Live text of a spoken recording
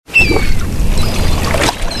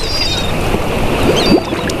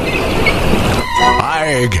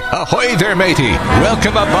Ahoy there, matey.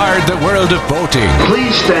 Welcome aboard the world of boating.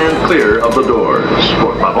 Please stand clear of the doors.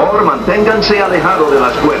 Por favor, manténganse alejado de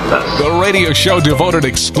las puertas. The radio show devoted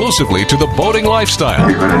exclusively to the boating lifestyle.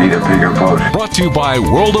 You're going to need a bigger boat. Brought to you by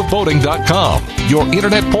worldofboating.com, your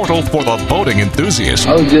internet portal for the boating enthusiast.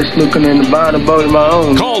 I was just looking into buying a boat of my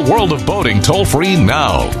own. Call World of Boating toll-free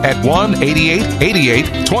now at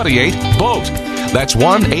 1-888-88-28-BOAT. That's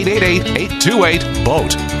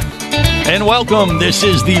 1-888-828-BOAT. And welcome. This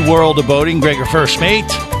is the World of Boating. Gregor First Mate,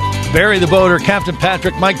 Barry the Boater, Captain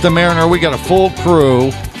Patrick, Mike the Mariner. We got a full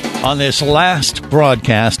crew on this last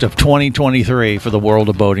broadcast of 2023 for the World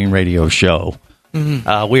of Boating radio show.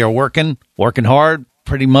 Mm-hmm. We are working hard,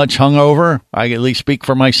 pretty much hungover. I at least speak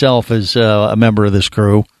for myself as a member of this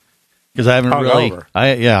crew because I haven't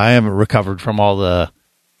I haven't recovered from all the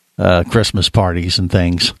Christmas parties and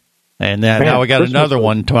things. And now we got another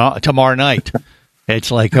one tomorrow night.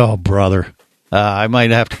 It's like, oh, brother, I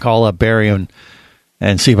might have to call up Barry and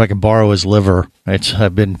see if I can borrow his liver.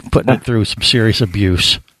 I've been putting it through some serious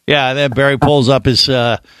abuse. Yeah, then Barry pulls up his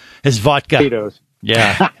vodka. Tito's.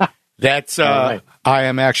 Yeah. That's, I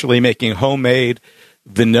am actually making homemade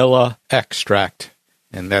vanilla extract,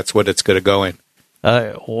 and that's what it's going to go in.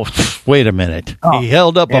 Wait a minute. He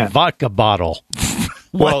held up a vodka bottle.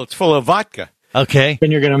 Well, it's full of vodka. Okay.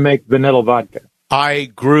 Then you're going to make vanilla vodka. I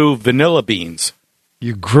grew vanilla beans.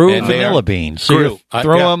 You grew vanilla beans. So you're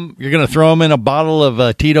going to throw them in a bottle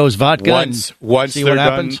of Tito's vodka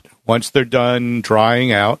once they're done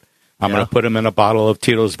drying out, I'm going to put them in a bottle of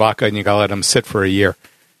Tito's vodka, and you got to let them sit for a year.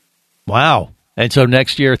 Wow. And so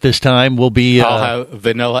next year at this time, I'll have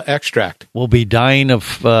vanilla extract. We'll be dying of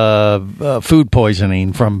food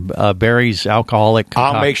poisoning from Barry's alcoholic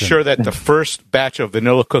concoction. I'll make sure that the first batch of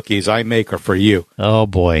vanilla cookies I make are for you. Oh,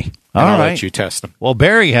 boy. I'll let you test them. Well,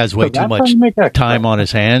 Barry has way too much time on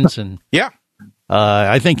his hands. And yeah.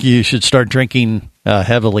 I think you should start drinking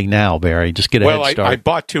heavily now, Barry. Just get a head start. I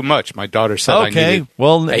bought too much. My daughter said I needed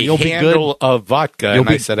you'll be handle of vodka, and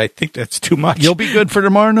I said, I think that's too much. You'll be good for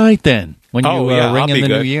tomorrow night then, when you ring in the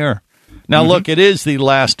new year. Now, look, it is the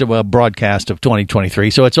last broadcast of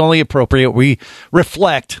 2023, so it's only appropriate we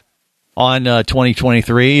reflect on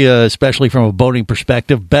 2023, especially from a boating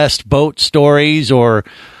perspective. Best boat stories or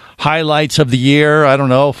highlights of the year, I don't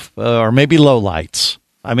know, or maybe lowlights.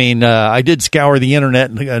 I mean, I did scour the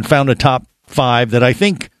internet and found a top 5 that I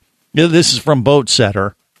think, this is from Boat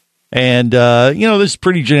Setter. And, this is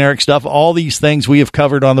pretty generic stuff. All these things we have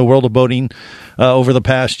covered on the World of Boating over the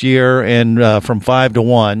past year, and from 5 to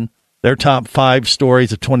 1. Their top 5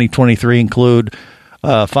 stories of 2023 include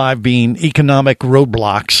 5 being economic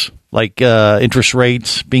roadblocks, like interest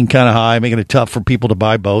rates being kind of high, making it tough for people to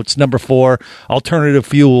buy boats. Number 4, alternative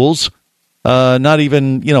fuels. Not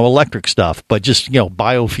even, electric stuff, but just,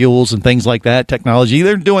 biofuels and things like that, technology.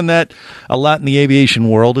 They're doing that a lot in the aviation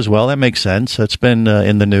world as well. That makes sense. That's been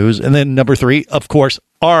in the news. And then number 3, of course,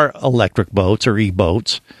 are electric boats or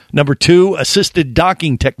e-boats. Number 2, assisted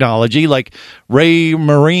docking technology like Ray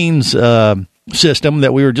Marine's system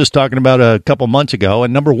that we were just talking about a couple months ago.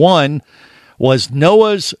 And number 1 was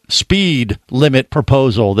NOAA's speed limit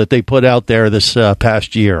proposal that they put out there this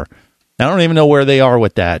past year. I don't even know where they are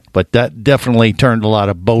with that, but that definitely turned a lot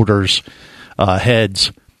of boaters'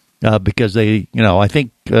 heads because they, I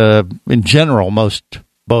think in general, most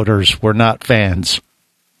boaters were not fans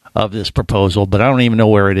of this proposal, but I don't even know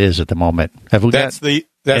where it is at the moment. Have we That's the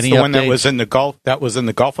one that was in the Gulf. That was in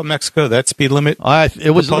the Gulf of Mexico. That speed limit.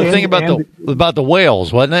 It was the thing about the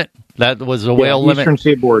whales, wasn't it? That was a whale limit. Eastern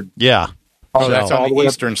Seaboard. Yeah. Oh, that's on the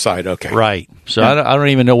eastern side. Okay, right. So I don't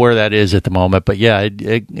even know where that is at the moment, but yeah,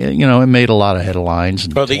 it made a lot of headlines.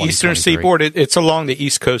 Well, the eastern seaboard, it's along the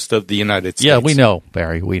east coast of the United States. Yeah, we know,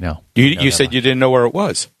 Barry. We know. You said you didn't know where it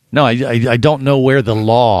was. No, I don't know where the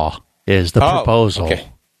law is. The proposal. Okay.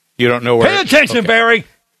 You don't know where. Pay attention, Barry.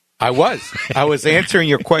 I was answering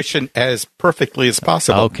your question as perfectly as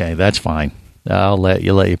possible. Okay, that's fine. I'll let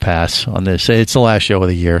you pass on this. It's the last show of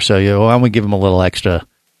the year, so I'm going to give them a little extra.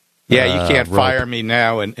 Yeah, you can't fire me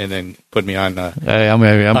now and then put me on. I'm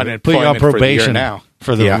going to put you on probation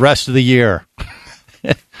for the rest of the year,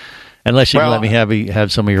 unless you can let me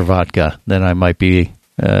have some of your vodka. Then I might be,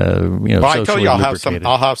 Well, I told you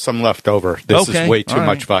I'll have some left over. This is way too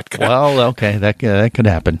much vodka. Well, okay, that could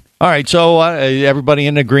happen. All right, so everybody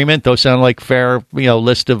in agreement? Those sound like fair,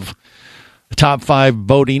 list of top 5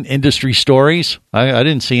 boating industry stories. I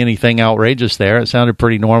didn't see anything outrageous there. It sounded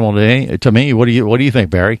pretty normal to me. What do you think,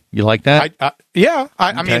 Barry? You like that?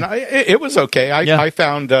 I mean, it was okay. I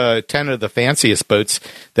found 10 of the fanciest boats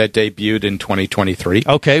that debuted in 2023.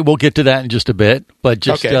 Okay, we'll get to that in just a bit, but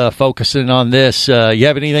just focusing on this, you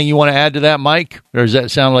have anything you want to add to that, Mike? Or does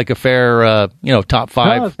that sound like a fair, top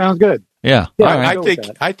 5? No, it sounds good. Yeah.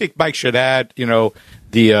 I think Mike should add,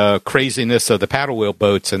 the craziness of the paddle wheel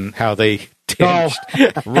boats and how they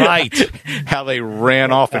right. how they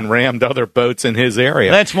ran off and rammed other boats in his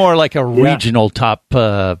area. That's more like a regional top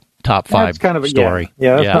 5 kind of story.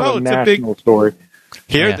 That's kind of a national story.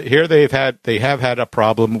 Here they have had a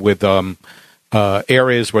problem with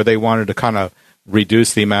areas where they wanted to kind of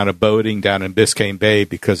reduce the amount of boating down in Biscayne Bay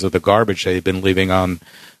because of the garbage they've been leaving on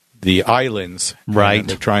the islands. Right.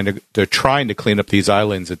 They're trying to clean up these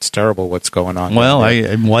islands. It's terrible what's going on. Well,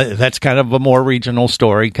 that's kind of a more regional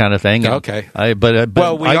story kind of thing. Okay.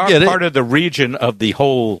 But we are part of the region of the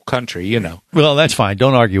whole country, Well, that's fine.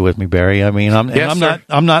 Don't argue with me, Barry. I mean,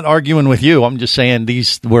 I'm not arguing with you. I'm just saying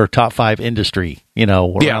these were top 5 industry,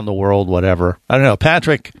 around the world, whatever. I don't know.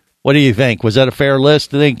 Patrick, what do you think? Was that a fair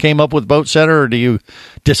list that they came up with Boat Center, or do you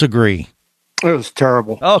disagree? It was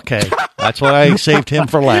terrible. Okay. That's why I saved him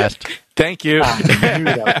for last. Thank you.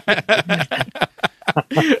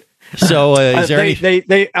 So is there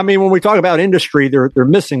any... I mean, when we talk about industry, they're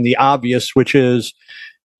missing the obvious, which is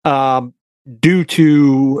due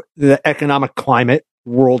to the economic climate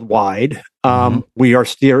worldwide, we are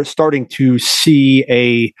starting to see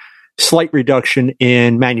a slight reduction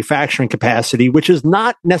in manufacturing capacity, which is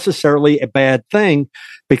not necessarily a bad thing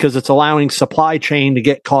because it's allowing supply chain to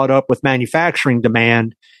get caught up with manufacturing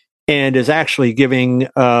demand and is actually giving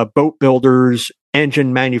boat builders,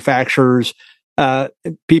 engine manufacturers,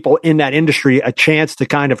 people in that industry a chance to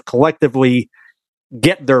kind of collectively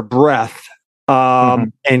get their breath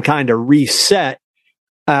and kind of reset.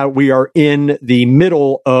 We are in the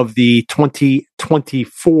middle of the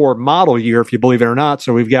 2024 model year, if you believe it or not.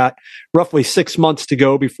 So we've got roughly 6 months to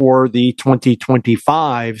go before the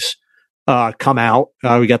 2025s come out.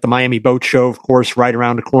 We got the Miami Boat Show, of course, right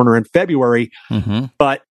around the corner in February.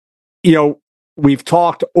 But, we've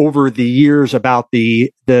talked over the years about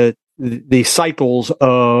the cycles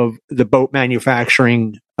of the boat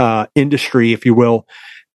manufacturing industry, if you will.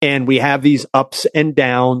 And we have these ups and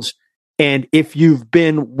downs. And if you've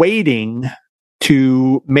been waiting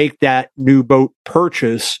to make that new boat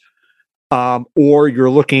purchase, or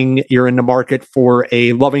you're in the market for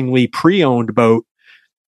a lovingly pre-owned boat,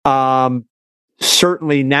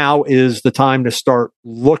 certainly now is the time to start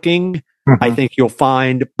looking. I think you'll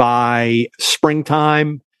find by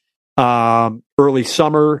springtime, early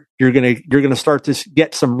summer, you're gonna start to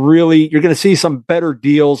get you're gonna see some better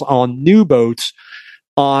deals on new boats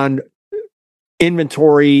on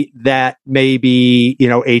inventory that may be,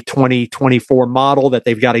 a 2024 model that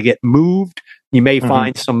they've got to get moved. You may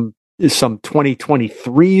find some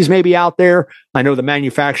 2023s maybe out there. I know the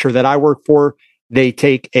manufacturer that I work for, they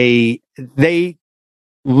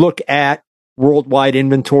look at worldwide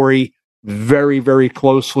inventory very, very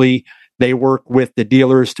closely. They work with the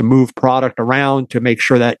dealers to move product around to make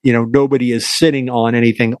sure that, nobody is sitting on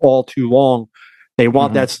anything all too long. They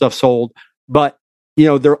want that stuff sold. But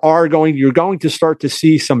you're going to start to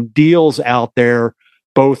see some deals out there,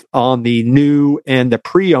 both on the new and the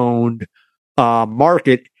pre-owned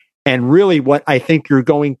market. And really what I think you're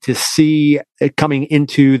going to see coming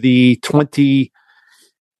into the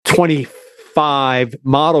 2025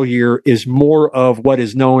 model year is more of what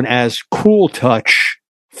is known as cool touch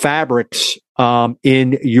fabrics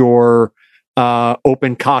in your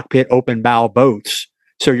open cockpit, open bow boats.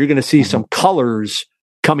 So you're going to see some colors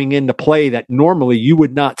coming into play that normally you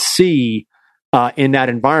would not see in that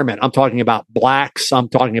environment. I'm talking about blacks. I'm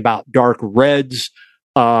talking about dark reds,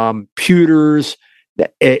 pewters.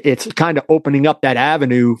 It's kind of opening up that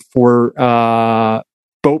avenue for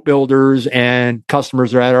boat builders and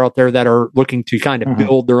customers that are out there that are looking to kind of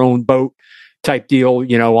build their own boat type deal,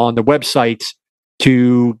 on the websites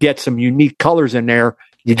to get some unique colors in there.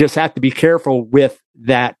 You just have to be careful with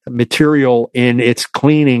that material in its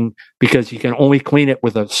cleaning because you can only clean it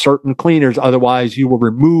with a certain cleaners. Otherwise, you will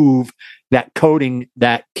remove that coating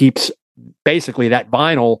that keeps basically that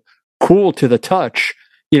vinyl cool to the touch.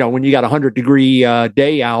 When you got 100-degree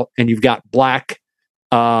day out and you've got black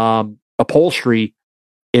upholstery,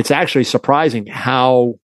 it's actually surprising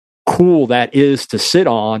how cool that is to sit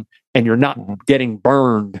on, and you're not getting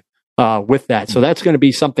burned with that. So that's going to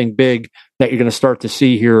be something big that you're going to start to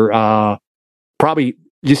see here probably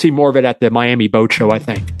you see more of it at the Miami Boat Show, I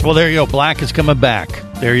think. Well, there you go. Black is coming back.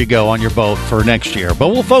 There you go on your boat for next year. But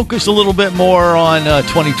we'll focus a little bit more on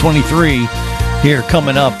 2023 here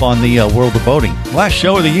coming up on the World of Boating. Last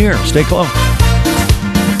show of the year. Stay close.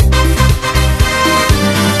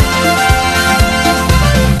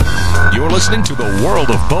 You're listening to the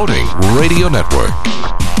World of Boating Radio Network.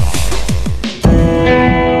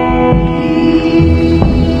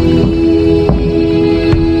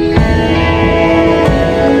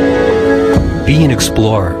 Be an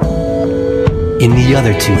explorer in the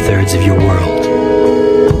other 2/3 of your world.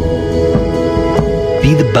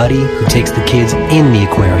 Be the buddy who takes the kids in the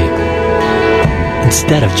aquarium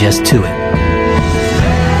instead of just to it.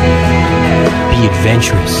 Be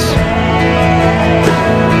adventurous.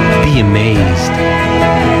 Be amazed.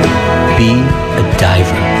 Be a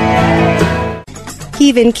diver.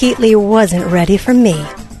 Kevin Keatley wasn't ready for me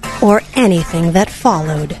or anything that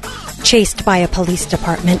followed. Chased by a police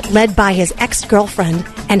department, led by his ex-girlfriend,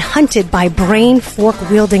 and hunted by brain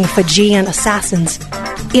fork-wielding Fijian assassins,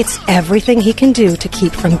 it's everything he can do to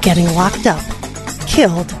keep from getting locked up,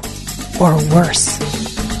 killed, or worse.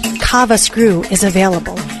 Kava Screw is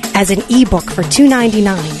available as an ebook for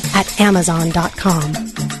 $2.99 at Amazon.com.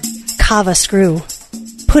 Kava Screw.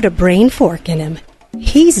 Put a brain fork in him.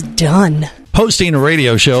 He's done. Hosting a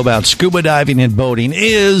radio show about scuba diving and boating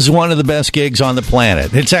is one of the best gigs on the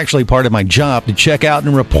planet. It's actually part of my job to check out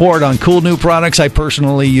and report on cool new products I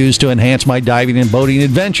personally use to enhance my diving and boating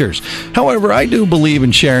adventures. However, I do believe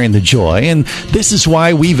in sharing the joy, and this is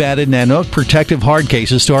why we've added Nanook protective hard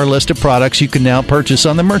cases to our list of products you can now purchase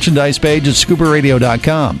on the merchandise page at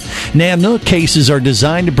scubaradio.com. Nanook cases are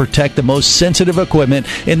designed to protect the most sensitive equipment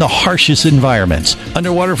in the harshest environments.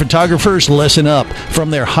 Underwater photographers, listen up.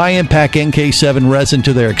 From their high-impact NK7 resin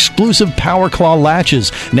to their exclusive Power Claw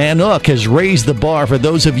latches, Nanook has raised the bar for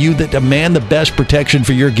those of you that demand the best protection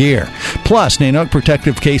for your gear. Plus, Nanook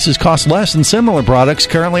protective cases cost less than similar products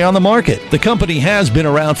currently on the market. The company has been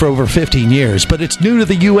around for over 15 years, but it's new to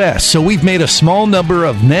the U.S., so we've made a small number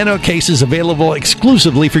of Nanook cases available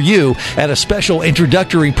exclusively for you at a special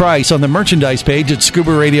introductory price on the merchandise page at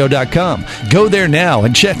scubaradio.com. Go there now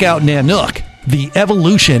and check out Nanook, the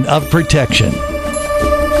evolution of protection.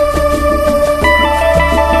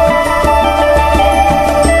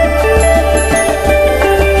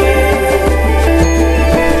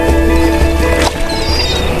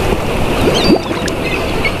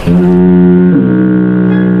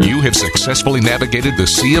 You have successfully navigated the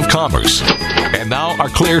Sea of Commerce and now are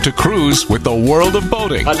clear to cruise with the World of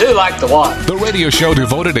Boating. I do like the water. The radio show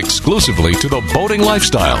devoted exclusively to the boating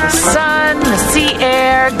lifestyle. The sun, the sea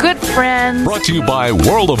air, good friends. Brought to you by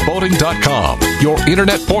worldofboating.com, your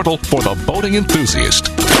internet portal for the boating enthusiast.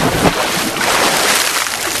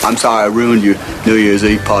 I'm sorry I ruined your New Year's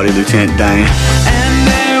Eve party, Lieutenant Dan. And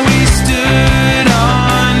there we stood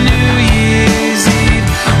on New Year's Eve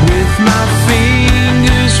with my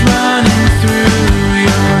fingers running through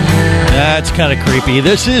your hair. That's kind of creepy.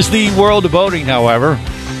 This is the World of Boating, however.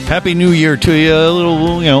 Happy New Year to you. A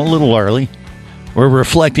little early. We're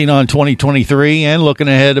reflecting on 2023 and looking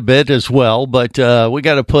ahead a bit as well, but we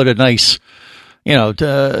got to put a nice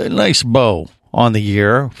bow on the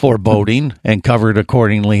year for boating and cover it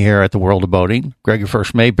accordingly here at the World of Boating. Greg, your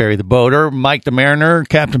first mate, Barry the Boater, Mike the Mariner,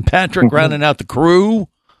 Captain Patrick rounding out the crew.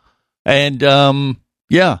 And, I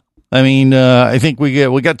think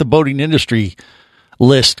we got the boating industry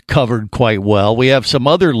list covered quite well. We have some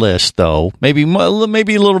other lists, though, maybe a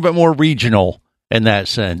little bit more regional in that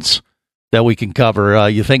sense that we can cover.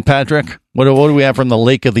 You think, Patrick? What do we have from the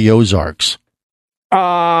Lake of the Ozarks?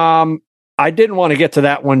 I didn't want to get to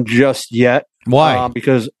that one just yet. Why?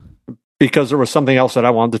 Because there was something else that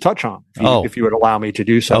I wanted to touch on, if you would allow me to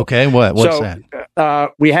do so. Okay, what's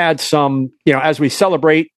that? We had some, as we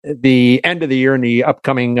celebrate the end of the year and the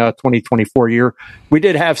upcoming 2024 year, we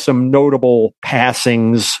did have some notable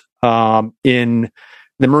passings in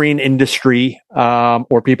the marine industry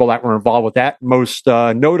or people that were involved with that. Most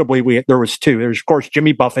notably, there was two. There's, of course,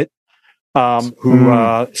 Jimmy Buffett,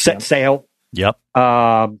 who set sail,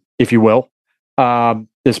 if you will,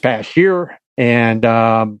 this past year. And,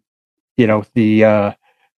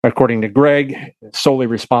 according to Greg, solely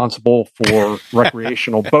responsible for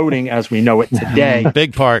recreational boating as we know it today.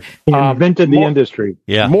 Big part. He invented the industry.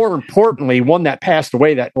 Yeah. More importantly, one that passed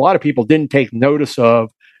away that a lot of people didn't take notice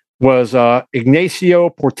of was Ignacio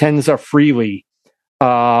Portenza Freely.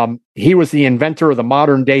 He was the inventor of the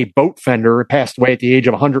modern day boat fender. He passed away at the age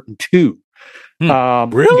of 102.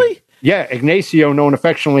 Really? Yeah. Ignacio, known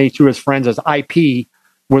affectionately to his friends as IP,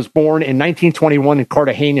 was born in 1921 in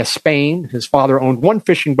Cartagena, Spain. His father owned one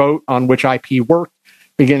fishing boat on which IP worked.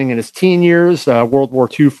 beginning in his teen years. World War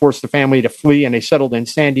II forced the family to flee, and they settled in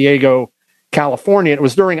San Diego, California. It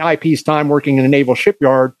was during IP's time working in a naval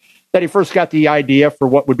shipyard that he first got the idea for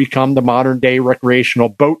what would become the modern-day recreational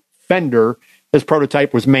boat fender. His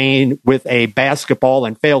prototype was made with a basketball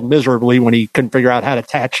and failed miserably when he couldn't figure out how to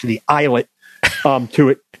attach the eyelet to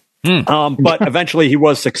it. But eventually he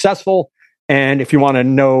was successful. And if you want to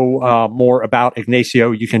know more about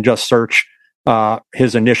Ignacio, you can just search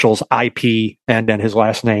his initials, IP, and then his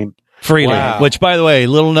last name. Freely, which, by the way,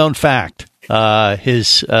 little known fact, his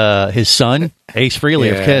son, Ace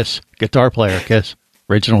Frehley of Kiss, guitar player, Kiss,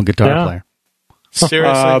 original guitar player.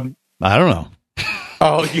 Seriously? I don't know.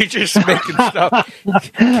 Oh, you're just making stuff.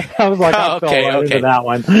 I was like, okay. Into that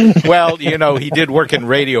one. Well, he did work in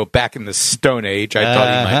radio back in the Stone Age. I thought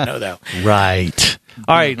you might know that. Right.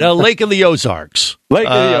 All right, Lake of the Ozarks. Lake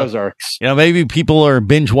of the Ozarks. Maybe people are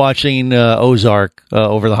binge watching Ozark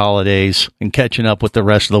over the holidays and catching up with the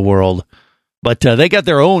rest of the world. But they got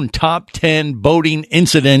their own top 10 boating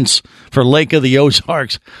incidents for Lake of the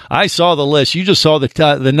Ozarks. I saw the list. You just saw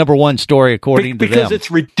the number one story according to them. Because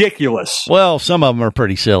it's ridiculous. Well, some of them are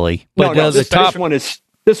pretty silly. But this one is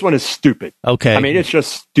stupid. Okay. I mean, it's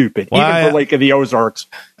just stupid. Well, even for Lake of the Ozarks.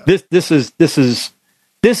 This is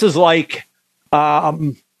like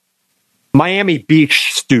Miami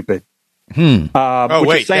Beach stupid. Which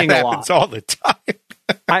is saying that a lot. happens all the time.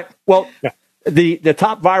 The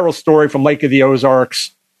top viral story from Lake of the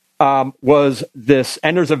Ozarks was this,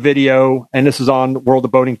 and there's a video, and this is on World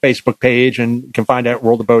of Boating Facebook page, and you can find it at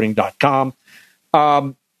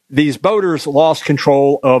worldofboating.com. These boaters lost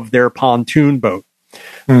control of their pontoon boat.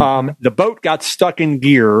 The boat got stuck in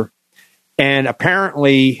gear, and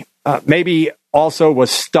apparently maybe also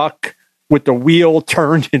was stuck with the wheel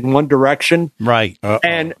turned in one direction. Right.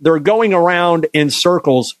 And they're going around in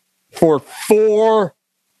circles for 4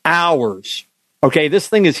 hours. Okay, this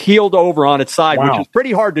thing is heeled over on its side, which is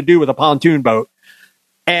pretty hard to do with a pontoon boat.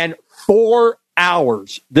 And 4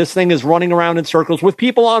 hours, this thing is running around in circles with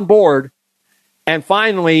people on board. And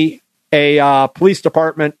finally, a police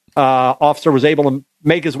department officer was able to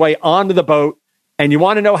make his way onto the boat. And you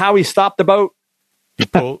want to know how he stopped the boat?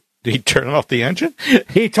 Did he turn off the engine?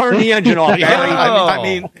 He turned the engine off. I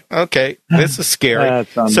mean, okay, this is scary.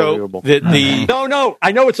 That's unbelievable. So No,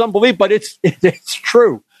 I know it's unbelievable, but it's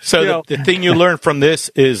true. So the thing you learn from this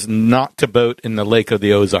is not to boat in the Lake of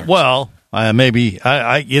the Ozarks. Well, maybe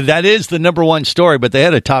that is the number one story, but they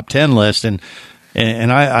had a top 10 list, and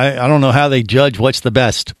I don't know how they judge what's the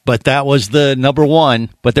best, but that was the number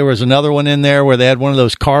one. But there was another one in there where they had one of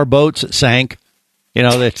those car boats that sank.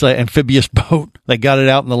 That's an amphibious boat. They got it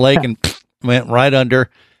out in the lake and went right under.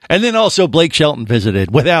 And then also Blake Shelton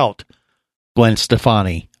visited without Gwen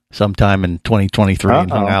Stefani sometime in 2023 and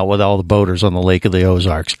hung out with all the boaters on the Lake of the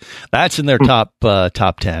Ozarks. That's in their top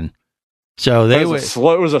 10. So it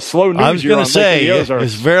was a slow news. I was going to say it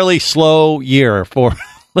was a very slow year for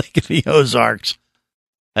Lake of the Ozarks.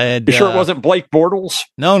 And, you sure it wasn't Blake Bortles?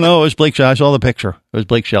 No, it was Blake. I saw the picture. It was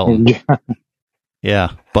Blake Shelton. Yeah,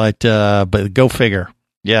 but go figure.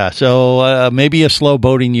 Yeah, so maybe a slow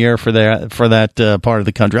boating year for that part of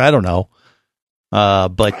the country. I don't know.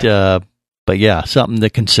 But yeah, something to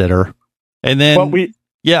consider. And then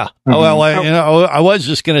I was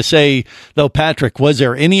just going to say though, Patrick, was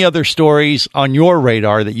there any other stories on your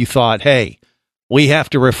radar that you thought, hey, we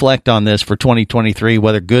have to reflect on this for 2023,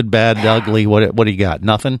 whether good, bad, ugly? What do you got?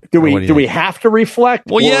 Nothing? Do we have to reflect?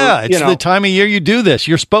 Well, yeah, it's the time of year you do this.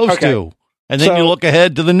 You're supposed to. And then you look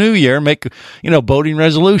ahead to the new year, make boating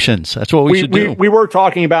resolutions. That's what we should do. We were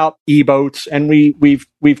talking about e-boats, and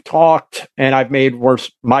we've talked, and I've made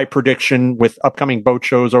my prediction with upcoming boat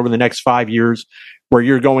shows over the next 5 years, where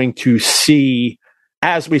you're going to see,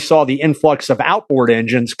 as we saw the influx of outboard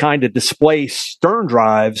engines kind of displace stern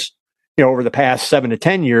drives, over the past 7 to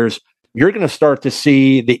 10 years, you're going to start to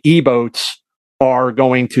see the e-boats are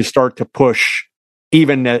going to start to push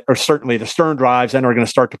or certainly the stern drives, and are going to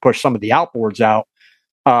start to push some of the outboards out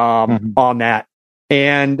on that.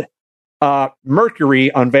 And Mercury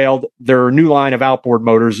unveiled their new line of outboard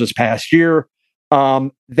motors this past year.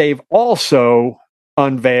 They've also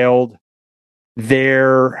unveiled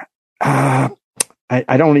their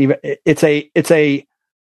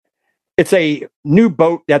it's a new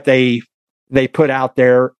boat that they put out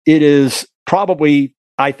there. It is probably,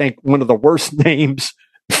 I think, one of the worst names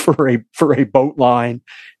for a boat line.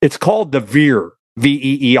 It's called the Veer,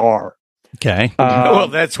 Veer. Okay. Well,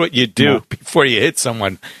 that's what you do before you hit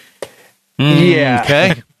someone. Yeah.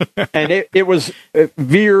 Okay. And it was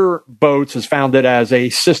Veer Boats is founded as a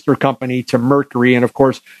sister company to Mercury, and of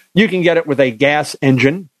course, you can get it with a gas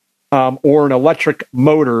engine or an electric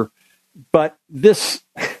motor. But this,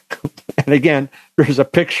 and again, there's a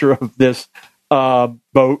picture of this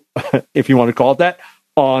boat, if you want to call it that,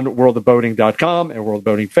 on worldofboating.com and World of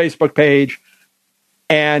Boating Facebook page.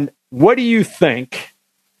 And what do you think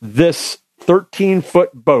this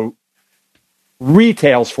 13-foot boat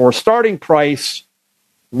retails for, starting price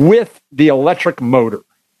with the electric motor?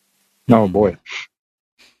 Oh, boy.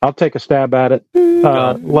 I'll take a stab at it.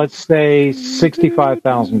 Let's say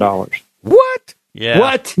 $65,000. What? Yeah.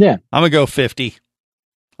 What? Yeah. I'm going to go 50.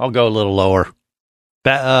 I'll go a little lower.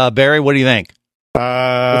 Barry, what do you think?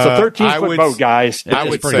 It's a 13-foot boat, guys. I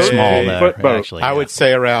would pretty small there, actually. I would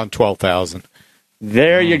say around $12,000.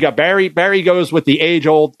 There you go. Barry goes with the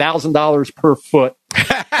age-old $1,000 per foot.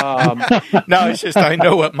 No, it's just I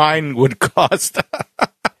know what mine would cost.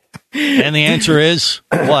 And the answer is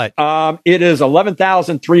what? It is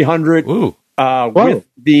 $11,300 with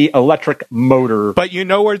the electric motor. But you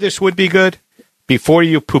know where this would be good? Before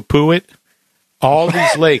you poo-poo it, all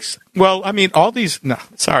these lakes. Well, I mean, all these. No,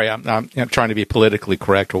 sorry, I'm trying to be politically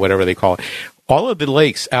correct or whatever they call it. All of the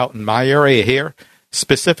lakes out in my area here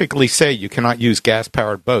specifically say you cannot use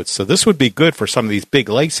gas-powered boats. So this would be good for some of these big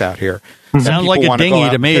lakes out here. Sounds like a dinghy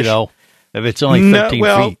to me, though. If it's only 15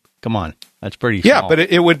 feet, come on. That's pretty small. Yeah, but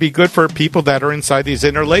it would be good for people that are inside these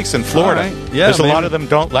inner lakes in Florida. Right. Yeah, because a lot of them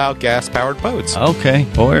don't allow gas-powered boats. Okay.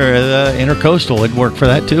 Or intercoastal would work for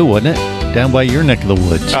that, too, wouldn't it? Down by your neck of the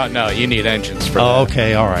woods. Oh, no, you need engines for that. Oh,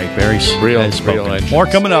 okay. All right. Very real engines. More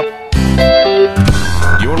coming up.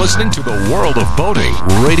 You're listening to the World of Boating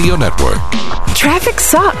Radio Network. Traffic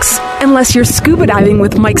sucks, unless you're scuba diving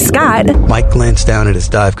with Mike Scott. Mike glanced down at his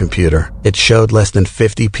dive computer. It showed less than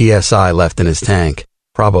 50 PSI left in his tank.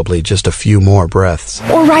 Probably just a few more breaths.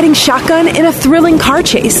 Or riding shotgun in a thrilling car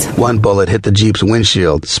chase. One bullet hit the Jeep's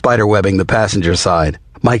windshield, spiderwebbing the passenger side.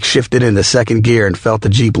 Mike shifted into second gear and felt the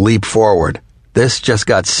Jeep leap forward. This just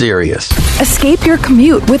got serious. Escape your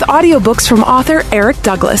commute with audiobooks from author Eric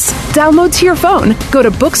Douglas. Download to your phone. Go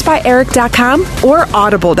to booksbyeric.com or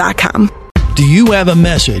audible.com. Do you have a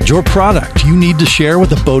message or product you need to share with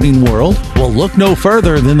the boating world? Well, look no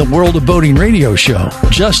further than the World of Boating radio show.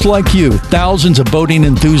 Just like you, thousands of boating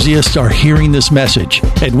enthusiasts are hearing this message,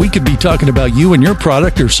 and we could be talking about you and your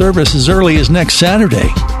product or service as early as next Saturday.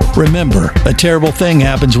 Remember, a terrible thing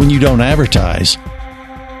happens when you don't advertise.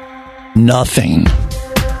 Nothing.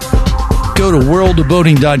 Go to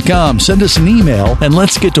worldofboating.com, send us an email, and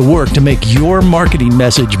let's get to work to make your marketing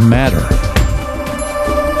message matter.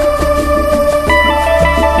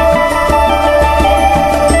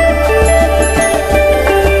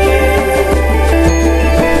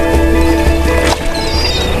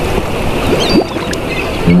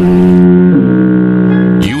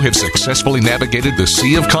 You have successfully navigated the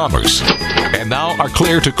Sea of Commerce and now are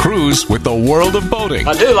clear to cruise with the World of Boating.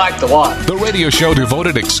 I do like the water. The radio show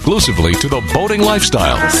devoted exclusively to the boating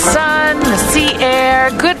lifestyle. The sun, the sea air,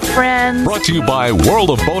 good friends. Brought to you by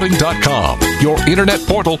worldofboating.com, your internet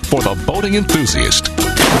portal for the boating enthusiast.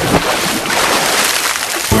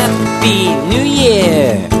 Happy New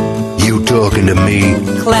Year. You talking to me?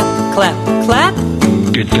 Clap, clap, clap.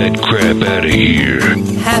 Get that crap out of here.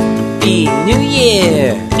 Happy New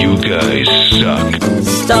Year. You guys suck.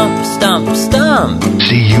 Stomp, stomp, stomp.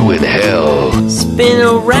 See you in hell. Spin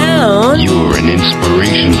around. You're an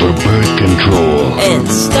inspiration for birth control. And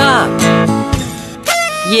stop.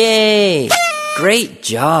 Yay. Great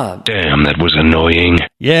job. Damn, that was annoying.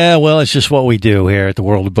 Yeah, well, it's just what we do here at the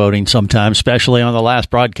World of Boating sometimes, especially on the last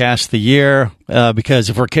broadcast of the year, because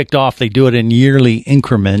if we're kicked off, they do it in yearly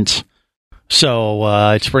increments.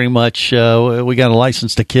 So it's pretty much we got a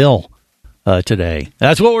license to kill today.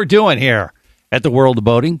 That's what we're doing here at the World of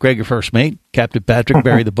Boating. Greg, your first mate, Captain Patrick,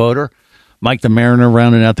 Barry the Boater, Mike the Mariner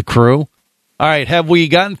rounding out the crew. All right, have we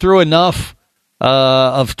gotten through enough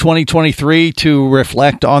of 2023 to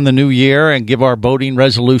reflect on the new year and give our boating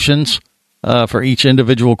resolutions for each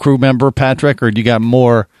individual crew member, Patrick, or do you got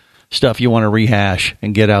more stuff you want to rehash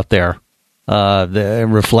and get out there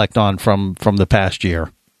and reflect on from the past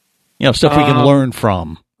year? You know, stuff we can learn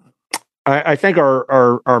from. I think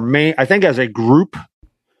our main, I think as a group,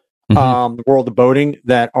 the World of Boating,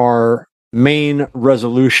 that our main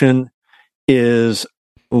resolution is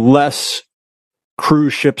less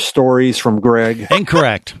cruise ship stories from Greg.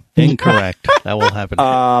 Incorrect. That will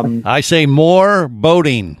happen. I say more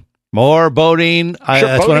boating. More boating. Sure, that's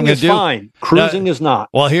boating what I'm going is to do. Fine. Cruising is not.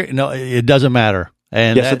 Well, it doesn't matter.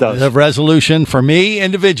 And yes, it does. The resolution for me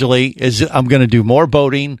individually is I'm going to do more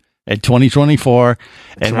boating in 2024,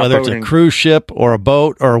 and whether it's a cruise ship or a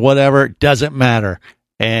boat or whatever, it doesn't matter.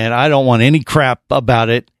 And I don't want any crap about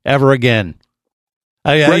it ever again.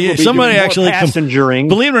 Somebody actually passengering.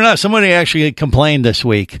 Believe it or not, somebody actually complained this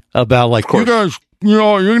week about you guys.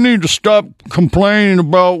 You need to stop complaining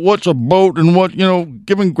about what's a boat and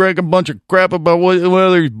giving Greg a bunch of crap about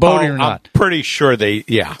whether he's boating or not. I'm pretty sure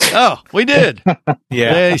Oh, we did.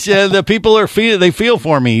 Yeah. They said the people they feel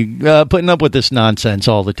for me putting up with this nonsense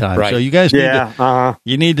all the time. Right. So you guys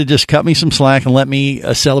you need to just cut me some slack and let me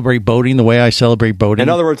celebrate boating the way I celebrate boating. In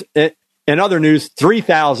other words, in other news,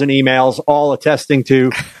 3,000 emails all attesting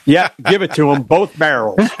to, give it to them, both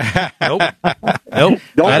barrels. Nope. Don't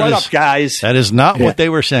let up, guys. That is not what they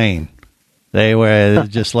were saying. They were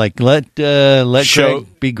just like, let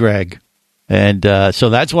Greg be Greg. And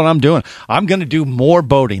so that's what I'm doing. I'm going to do more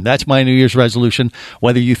boating. That's my New Year's resolution,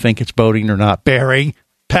 whether you think it's boating or not. Barry,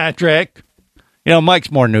 Patrick,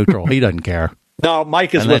 Mike's more neutral. He doesn't care. No,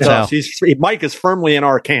 Mike is with us. Mike is firmly in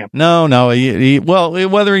our camp. No.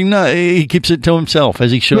 Whether he keeps it to himself,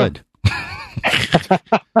 as he should.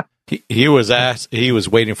 He was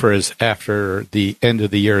waiting for his after the end of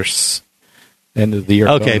the year. Okay,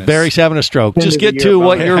 bonus. Barry's having a stroke. Just get to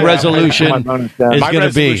what your resolution is going to be. My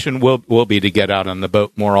resolution will be to get out on the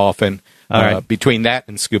boat more often. All right. Between that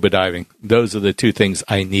and scuba diving, those are the two things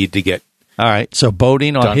I need to get. All right, so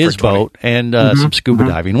boating on his boat and some scuba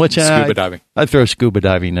diving. Scuba diving. I throw scuba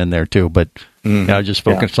diving in there too, but I just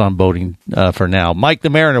focus on boating for now. Mike the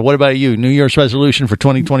Mariner, what about you? New Year's resolution for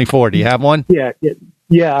 2024? Do you have one?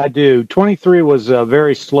 Yeah, I do. 23 was a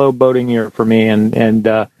very slow boating year for me, and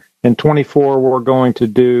in 24 we're going to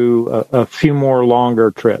do a few more longer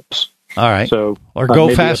trips. All right, so or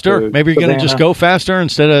go faster. Maybe you're going to just go faster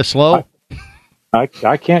instead of slow.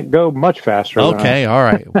 I can't go much faster. Okay, all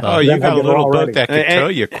right. You got a little boat that can tow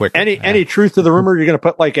you quicker. Any truth to the rumor? You're going to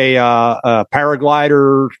put like a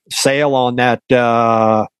paraglider sail on that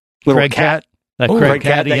little Craig cat? That Craig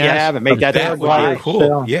cat that you have and make that paraglider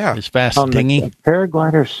cool. Yeah, his fast dinghy.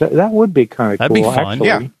 Paraglider that would be kind of cool. That'd be fun.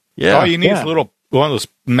 Actually. Yeah. All you need is a little one of those.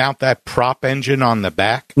 Mount that prop engine on the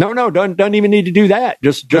back. No, doesn't even need to do that.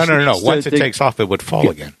 Just no. Once it takes off, it would fall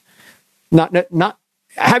again. Not.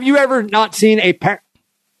 Have you ever not seen a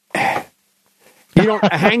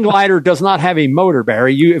hang glider does not have a motor,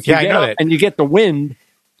 Barry. If you get up and you get the wind,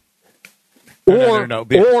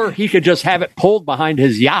 or he could just have it pulled behind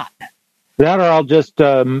his yacht. That, or I'll just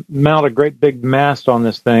mount a great big mast on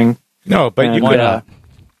this thing. No, but you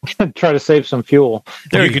could try to save some fuel.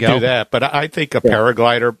 You could do that, but I think a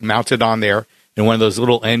paraglider mounted on there. And one of those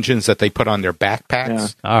little engines that they put on their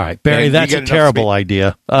backpacks. Yeah. All right, Barry, that's a terrible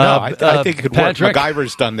idea. No, I think it could work.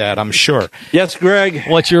 MacGyver's done that, I'm sure. Yes, Greg.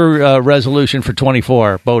 What's your resolution for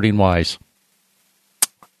 24, boating-wise?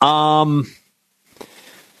 I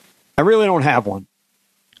really don't have one.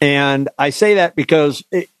 And I say that because,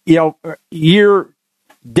 year,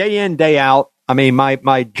 day in, day out, I mean,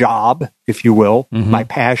 my job, if you will, my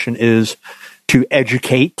passion is to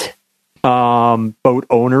educate boat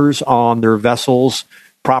owners on their vessels,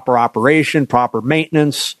 proper operation, proper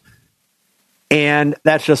maintenance. And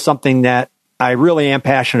that's just something that I really am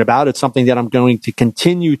passionate about. It's something that I'm going to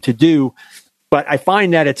continue to do. But I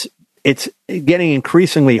find that it's getting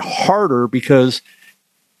increasingly harder because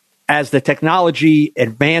as the technology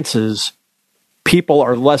advances, people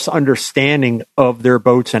are less understanding of their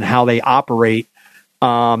boats and how they operate.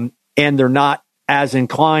 And they're not as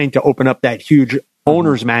inclined to open up that huge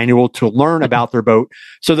owner's manual to learn about their boat.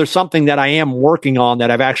 So there's something that I am working on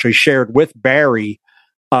that I've actually shared with Barry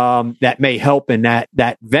that may help in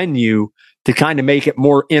that venue to kind of make it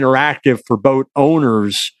more interactive for boat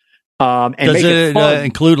owners. And does make it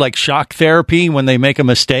include like shock therapy when they make a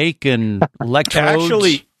mistake and electrodes?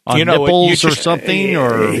 Actually, on nipples or something,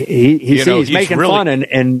 or he's making fun.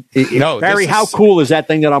 And Barry, how cool is that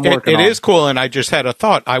thing that I'm working on? It is cool, and I just had a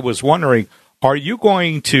thought. I was wondering, are you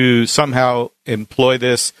going to somehow employ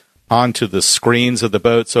this onto the screens of the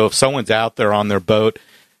boat? So if someone's out there on their boat,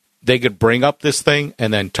 they could bring up this thing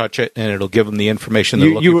and then touch it, and it'll give them the information they're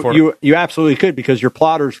looking for. You absolutely could, because your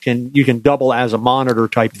plotters you can double as a monitor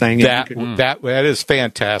type thing. That is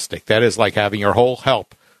fantastic. That is like having your whole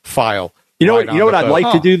help file. You know what I'd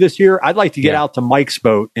like to do this year? I'd like to get out to Mike's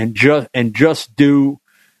boat and just do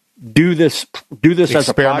this as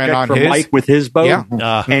a project for Mike with his boat,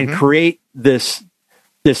 and create this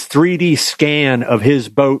 3D scan of his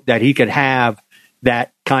boat that he could have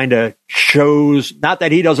that kind of shows, not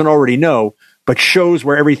that he doesn't already know, but shows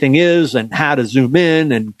where everything is and how to zoom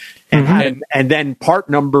in and then part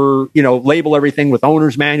number, label everything with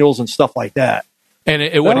owner's manuals and stuff like that. And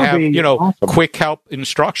it would have, awesome. Quick help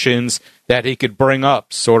instructions that he could bring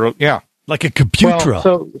up, sort of, like a computer.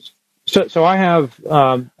 Well, so I have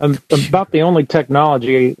about the only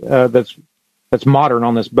technology that's that's modern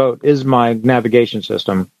on this boat is my navigation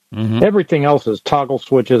system. Mm-hmm. Everything else is toggle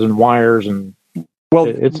switches and wires, and well,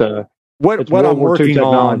 it's what I'm working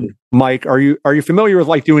on, Mike. Are you familiar with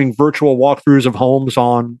like doing virtual walkthroughs of homes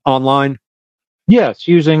online? Yes,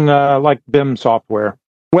 using like BIM software.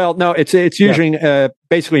 Well, no, it's using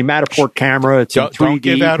basically Matterport camera. It's don't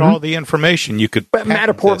give out all the information. You could, but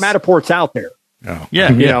Matterport's out there. Oh.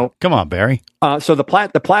 Yeah. Come on, Barry. So the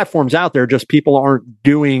platform's out there. Just people aren't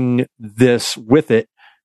doing this with it.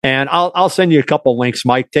 And I'll send you a couple links,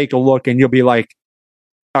 Mike. Take a look, and you'll be like,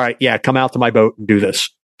 "All right, yeah, come out to my boat and do this."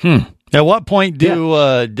 At what point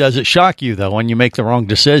does it shock you though when you make the wrong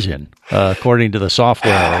decision according to the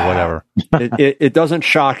software or whatever? It doesn't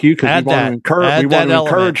shock you because we want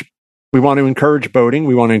to encourage boating.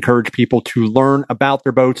 We want to encourage people to learn about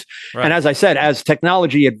their boats. Right. And as I said, as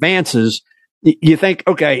technology advances, you think,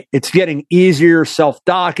 okay, it's getting easier,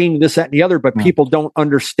 self-docking, this, that, and the other, but people don't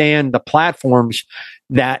understand the platforms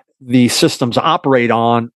that the systems operate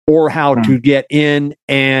on or how to get in.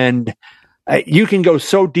 And you can go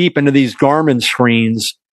so deep into these Garmin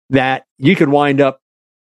screens that you could wind up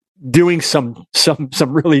doing some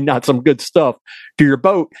really not some good stuff to your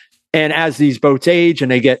boat. And as these boats age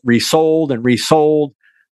and they get resold,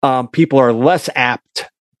 people are less apt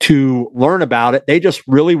to learn about it. They just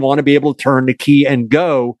really want to be able to turn the key and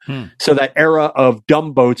go. So that era of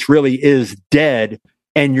dumb boats really is dead.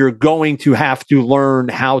 And you're going to have to learn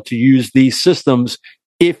how to use these systems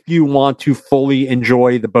if you want to fully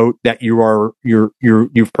enjoy the boat that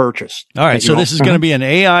you've purchased. All right, so this is going to be an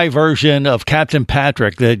AI version of Captain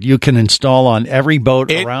Patrick that you can install on every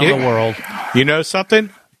boat around the world. You know something?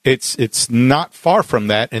 It's not far from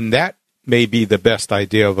that, and that may be the best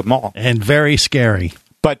idea of them all. And very scary.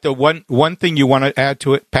 But the one thing you want to add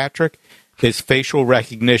to it, Patrick, is facial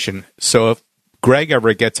recognition. So if Greg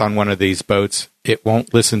ever gets on one of these boats, it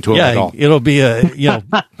won't listen to him at all. It'll be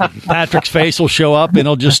Patrick's face will show up and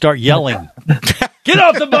he'll just start yelling. Get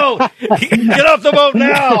off the boat! Get off the boat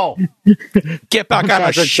now! Get back on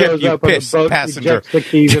a ship, you pissed passenger. Ejects the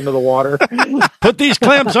keys into the water. Put these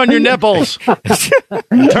clamps on your nipples. Turn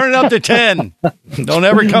it up to 10. Don't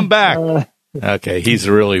ever come back. Okay, he's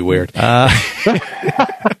really weird.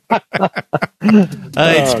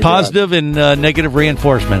 It's positive and negative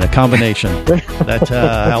reinforcement, a combination. That's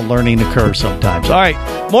how learning occurs sometimes. All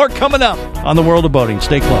right, more coming up on the World of Boating.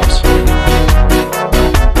 Stay close.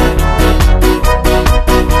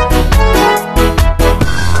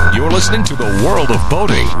 You're listening to the World of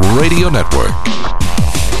Boating Radio Network.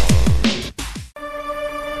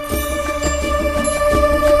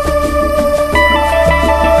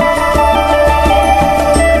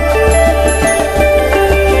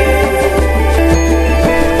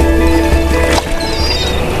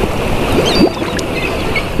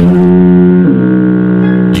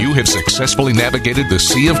 You have successfully navigated the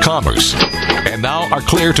Sea of Commerce and now are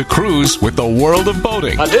clear to cruise with the World of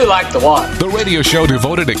Boating. I do like the water. The radio show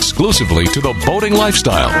devoted exclusively to the boating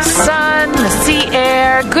lifestyle. The sun, the sea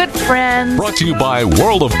air, good friends. Brought to you by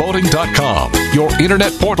worldofboating.com, your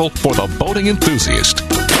internet portal for the boating enthusiast.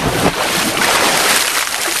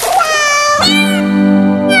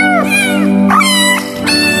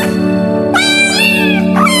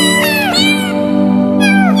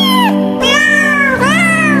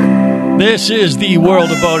 This is the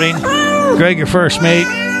World of Boating. Greg, your first mate.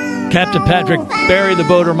 Captain Patrick, Barry the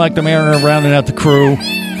boater, Mike the mariner, rounding out the crew.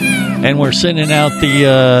 And we're sending off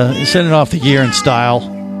the gear in style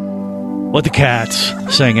with the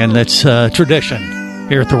cats singing. That's tradition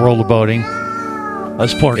here at the World of Boating.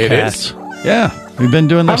 Us poor cats. Yeah, we've been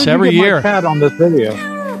doing this every year. How did you get my cat on this video?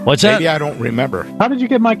 What's that? Maybe I don't remember. How did you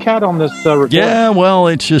get my cat on this recording? Yeah, well,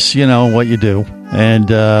 it's just, what you do. And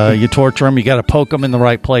you torture them. You got to poke them in the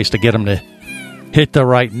right place to get them to hit the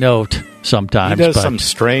right note sometimes. He does some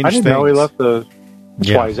strange things. I didn't know he left the...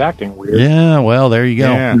 That's why he's acting weird. Yeah, well, there you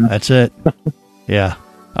go. Yeah. That's it. Yeah.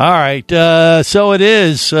 All right. So it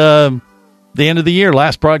is the end of the year,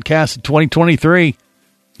 last broadcast of 2023.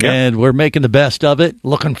 Yep. And we're making the best of it.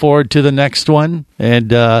 Looking forward to the next one. And,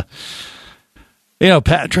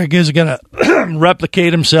 Patrick is going to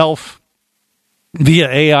replicate himself via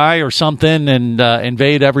AI or something and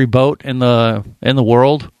invade every boat in the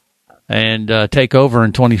world and take over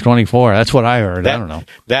in 2024. That's what I heard. I don't know.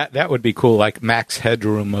 That would be cool, like Max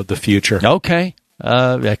Headroom of the future. Okay.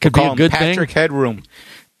 That could be a good thing. Patrick Headroom.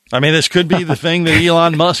 I mean, this could be the thing that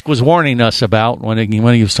Elon Musk was warning us about when he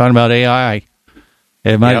was talking about AI.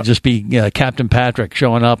 It might just be Captain Patrick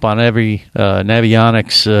showing up on every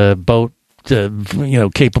Navionics boat,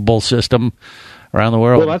 capable system around the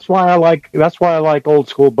world. Well, that's why I like old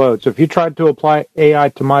school boats. If you tried to apply AI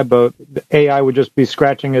to my boat, the AI would just be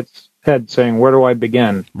scratching its head saying, "Where do I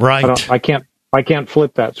begin?" Right. I can't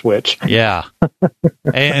flip that switch. Yeah.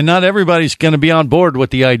 And not everybody's going to be on board with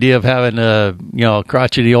the idea of having a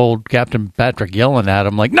crotchety old Captain Patrick yelling at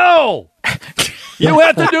him like, "No, you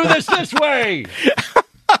have to do this way."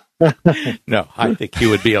 No, I think he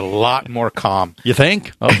would be a lot more calm. You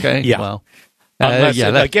think? Okay. Yeah. Well, unless,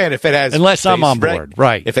 again, if it has I'm on board,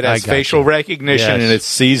 right? If it has facial recognition and it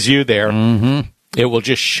sees you there, it will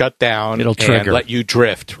just shut down. It'll trigger and let you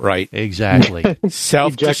drift. Right? Exactly.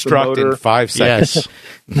 Self-destruct in 5 seconds.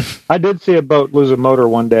 Yes. I did see a boat lose a motor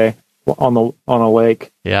one day on a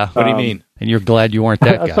lake. Yeah. What do you mean? And you're glad you weren't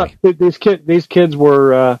that guy. These kids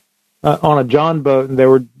were on a John boat, and they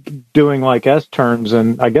were doing like S-turns,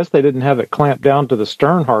 and I guess they didn't have it clamped down to the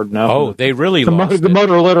stern hard enough. Oh, they really lost it. The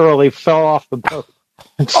motor literally fell off the boat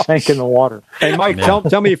and sank in the water. Hey, Mike,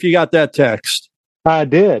 tell me if you got that text. I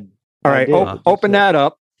did. All right, open that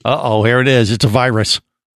up. Uh-oh, here it is. It's a virus.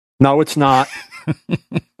 No, it's not.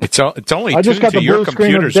 It's only tuned to your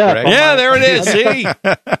computers, Greg. Yeah, there it is. See?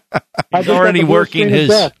 He's already working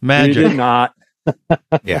his magic. You did not.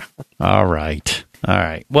 Yeah. All right.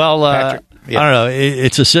 Well, Patrick, I don't know.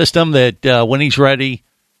 It's a system that when he's ready,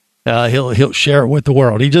 he'll share it with the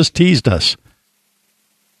world. He just teased us.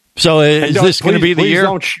 So is this going to be the year?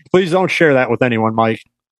 Please don't share that with anyone, Mike.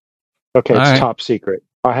 Okay, it's top secret.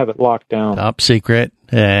 I have it locked down. Top secret,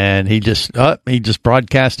 and he just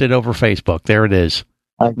broadcast it over Facebook. There it is.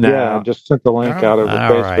 Yeah, I just sent the link out over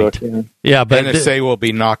Facebook. Right. Yeah, but NSA will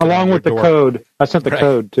be knocking along on with the door. code. I sent the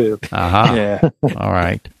code too. Yeah. All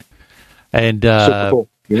right. And cool.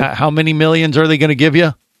 how many millions are they going to give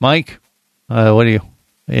you, Mike? What do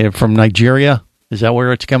you from Nigeria? Is that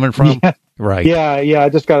where it's coming from? Yeah. Right. Yeah. I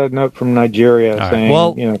just got a note from Nigeria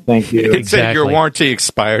saying, thank you. It said your warranty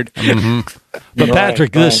expired. Mm-hmm. But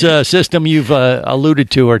Patrick, this system you've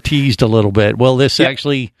alluded to or teased a little bit, will this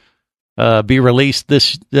actually be released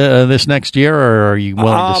this next year, or are you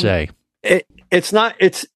willing to say? It's not.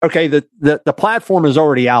 It's okay. The platform is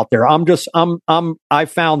already out there. I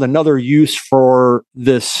found another use for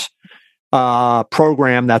this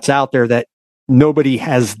program that's out there that nobody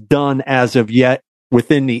has done as of yet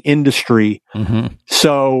within the industry. Mm-hmm.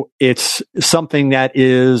 So it's something that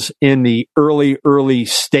is in the early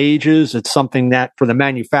stages. It's something that for the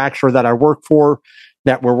manufacturer that I work for,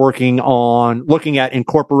 that we're working on looking at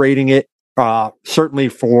incorporating it, certainly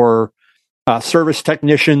for service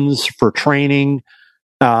technicians, for training,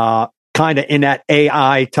 kind of in that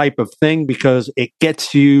AI type of thing, because it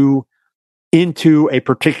gets you into a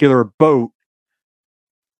particular boat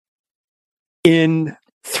in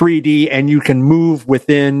 3D, and you can move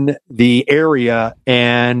within the area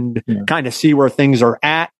and kind of see where things are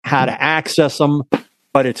at, how to access them.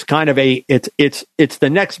 But it's kind of it's the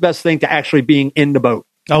next best thing to actually being in the boat.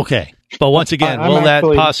 Okay. But once again, will that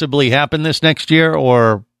possibly happen this next year,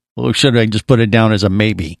 or should I just put it down as a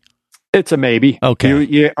maybe? It's a maybe.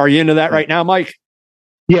 Okay. Are you into that right now, Mike?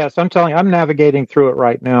 Yes, I'm navigating through it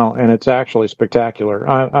right now, and it's actually spectacular.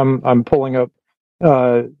 I'm pulling up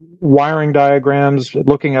wiring diagrams,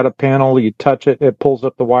 looking at a panel. You touch it, it pulls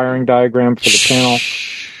up the wiring diagram for the panel.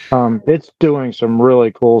 It's doing some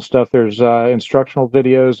really cool stuff. There's instructional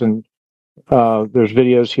videos, and there's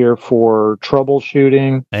videos here for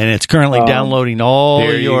troubleshooting. And it's currently downloading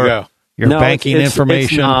all your banking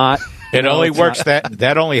information. It's not. It only works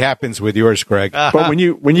that only happens with yours, Greg. But when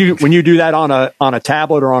you do that on a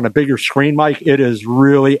tablet or on a bigger screen, Mike, it is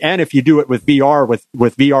really, and if you do it with VR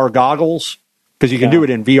with VR goggles, because you can do it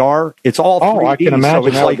in VR, it's all 3D. I can imagine. So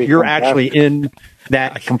it's like you're actually in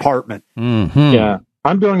that compartment. Mm-hmm. Yeah.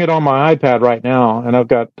 I'm doing it on my iPad right now, and I've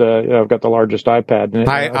got the largest iPad. And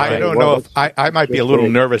I don't know if I might be a little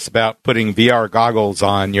nervous about putting VR goggles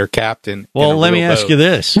on your captain. Well, let me ask you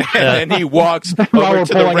this: and he walks over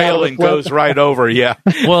to the rail and goes right over. Yeah.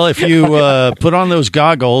 Well, if you put on those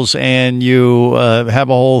goggles and you have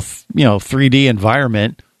a whole 3D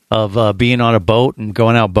environment of being on a boat and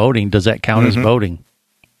going out boating, does that count as boating,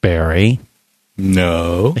 Barry?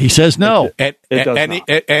 No. He says no.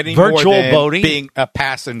 Any virtual more than boating, being a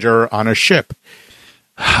passenger on a ship.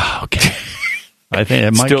 Okay. I think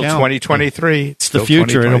it might still count. 2023. It's the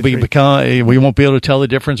future. It'll we won't be able to tell the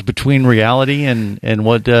difference between reality and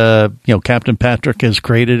what Captain Patrick has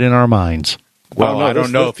created in our minds. Well, I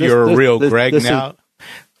don't know if you're a real Greg now.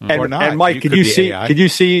 Or not. And Mike, could you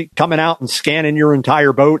see coming out and scanning your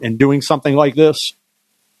entire boat and doing something like this?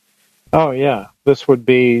 Oh yeah, this would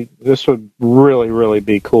really, really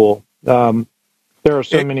be cool. There are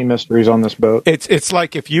so many mysteries on this boat. It's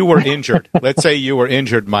like if you were injured. Let's say you were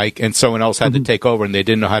injured, Mike, and someone else had to take over, and they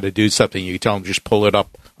didn't know how to do something. You tell them just pull it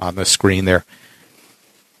up on the screen there.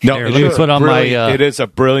 No, Here, let me put on my. It is a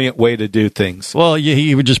brilliant way to do things. Well,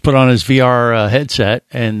 he would just put on his VR headset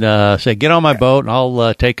and say, "Get on my boat, and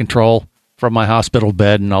I'll take control from my hospital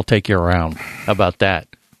bed, and I'll take you around." How about that?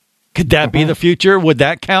 Could that be the future? Would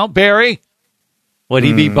that count, Barry? Would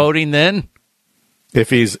he be boating then? If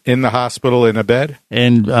he's in the hospital in a bed?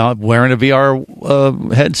 And wearing a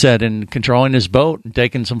VR headset and controlling his boat and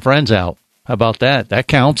taking some friends out. How about that? That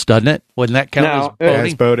counts, doesn't it? Wouldn't that count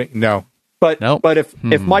as boating? No. But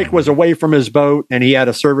if Mike was away from his boat and he had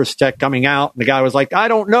a service tech coming out and the guy was like, I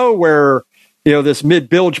don't know where this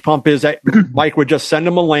mid-bilge pump is, Mike would just send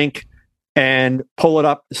him a link and pull it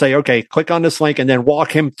up, say, okay, click on this link, and then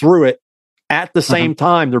walk him through it at the same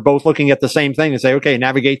time. They're both looking at the same thing and say, okay,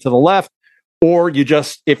 navigate to the left. Or you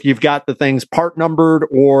just, if you've got the things part numbered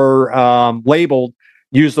or labeled,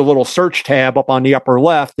 use the little search tab up on the upper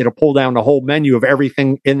left. It'll pull down the whole menu of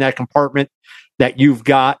everything in that compartment that you've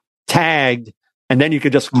got tagged. And then you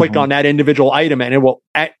could just click on that individual item and it will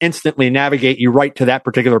instantly navigate you right to that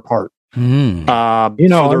particular part. So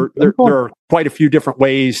there are quite a few different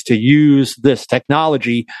ways to use this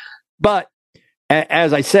technology. But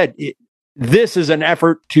as I said, this is an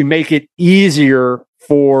effort to make it easier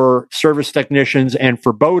for service technicians and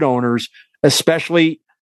for boat owners, especially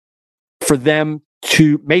for them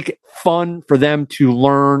to make it fun for them to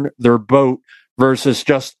learn their boat versus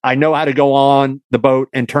just, I know how to go on the boat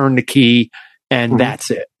and turn the key and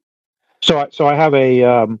that's it. So I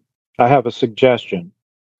have a suggestion.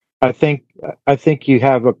 I think you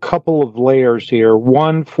have a couple of layers here.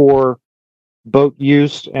 One for boat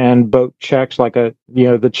use and boat checks, like the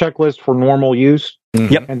checklist for normal use.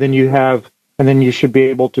 Yep. And then you should be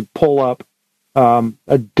able to pull up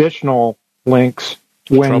additional links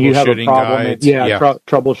when you have a problem.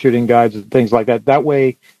 Troubleshooting guides and things like that. That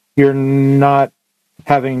way, you're not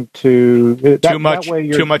having to too much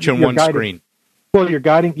in one screen. Well, you're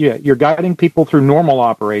guiding people through normal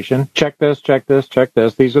operation. Check this, check this, check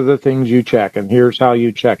this. These are the things you check, and here's how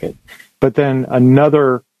you check it. But then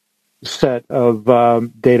another set of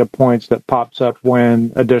data points that pops up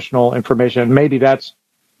when additional information. Maybe that's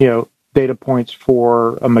data points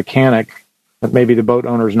for a mechanic. That maybe the boat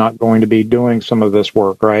owner is not going to be doing some of this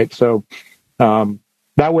work, right? So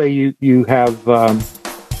that way you have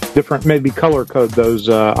different, maybe color code those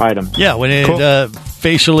items. Yeah, when it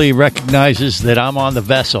facially recognizes that I'm on the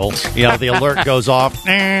vessel, the alert goes off.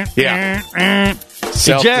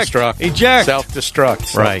 Self-destruct. Eject.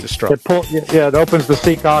 Self-destruct. Right. It opens the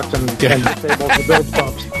seacock and disables the bilge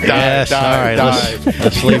pumps. Yes. All right.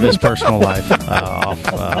 Let's leave his personal life for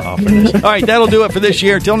this. All right, that'll do it for this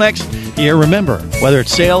year. Till next year, remember, whether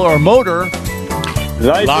it's sail or motor,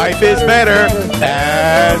 life is better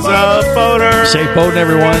as a boater. Safe boating,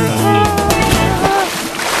 everyone.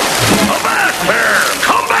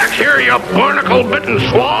 Here, you barnacle-bitten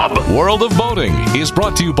swab! World of Boating is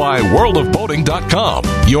brought to you by worldofboating.com,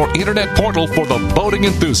 your internet portal for the boating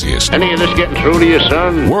enthusiast. Any of this getting through to you,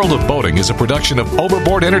 son? World of Boating is a production of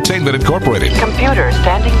Overboard Entertainment Incorporated. Computer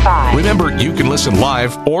standing by. Remember, you can listen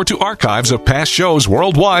live or to archives of past shows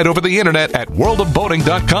worldwide over the internet at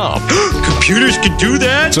worldofboating.com. Computers can do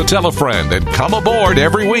that? So tell a friend and come aboard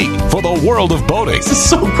every week for the World of Boating. This is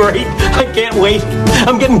so great. I can't wait.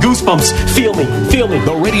 I'm getting goosebumps. Feel me.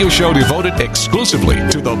 The radio show devoted exclusively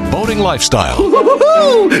to the boating lifestyle.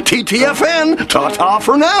 TTFN, ta-ta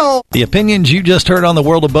for now. The opinions you just heard on the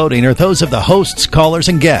World of Boating are those of the hosts, callers,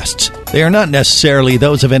 and guests. They are not necessarily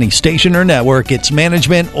those of any station or network, its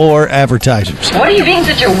management, or advertisers. What are you being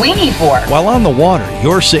such a weenie for? While on the water,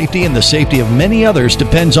 your safety and the safety of many others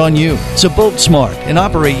depends on you. So boat smart and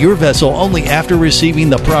operate your vessel only after receiving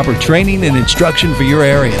the proper training and instruction for your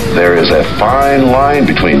area. There is a fine line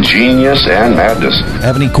between genius and madness.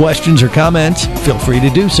 Have any questions or comments? Feel free to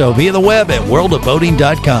do so via the web at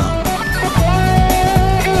worldofboating.com.